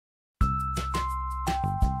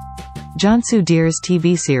Cansu Dere's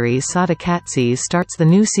TV series Sadakatsiz starts the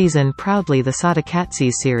new season proudly. The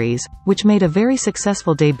Sadakatsiz series, which made a very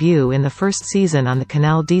successful debut in the first season on the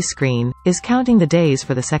Kanal D screen, is counting the days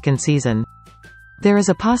for the second season. There is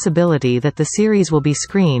a possibility that the series will be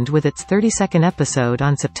screened with its 32nd episode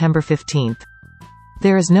on September 15.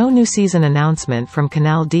 There is no new season announcement from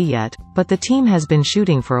Kanal D yet, but the team has been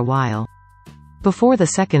shooting for a while. Before the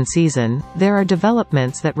second season, there are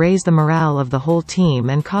developments that raise the morale of the whole team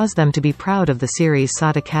and cause them to be proud of the series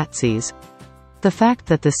Sadakatsiz. The fact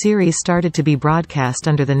that the series started to be broadcast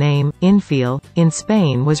under the name Infiel in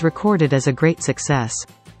Spain was recorded as a great success.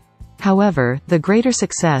 However, the greater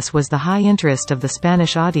success was the high interest of the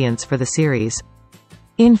Spanish audience for the series.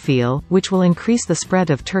 Infiel, which will increase the spread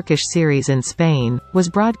of Turkish series in Spain, was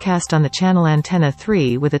broadcast on the channel Antena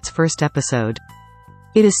 3 with its first episode.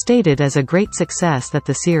 It is stated as a great success that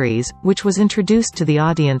the series, which was introduced to the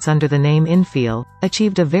audience under the name Infiel,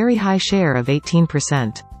 achieved a very high share of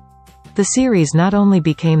 18%. The series not only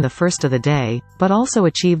became the first of the day, but also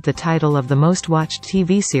achieved the title of the most watched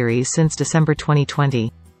TV series since December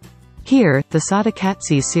 2020. Here, the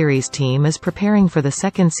Sadakatsiz series team is preparing for the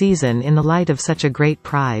second season in the light of such a great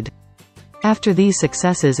pride. After these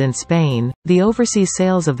successes in Spain, the overseas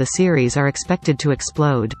sales of the series are expected to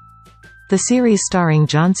explode. The series starring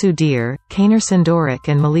Cansu Dere, Caner Sindorik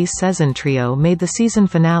and Melis Sezen trio made the season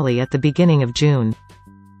finale at the beginning of June.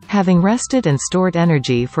 Having rested and stored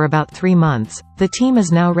energy for about 3 months, the team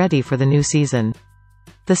is now ready for the new season.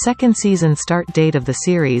 The second season start date of the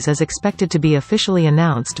series is expected to be officially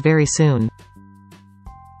announced very soon.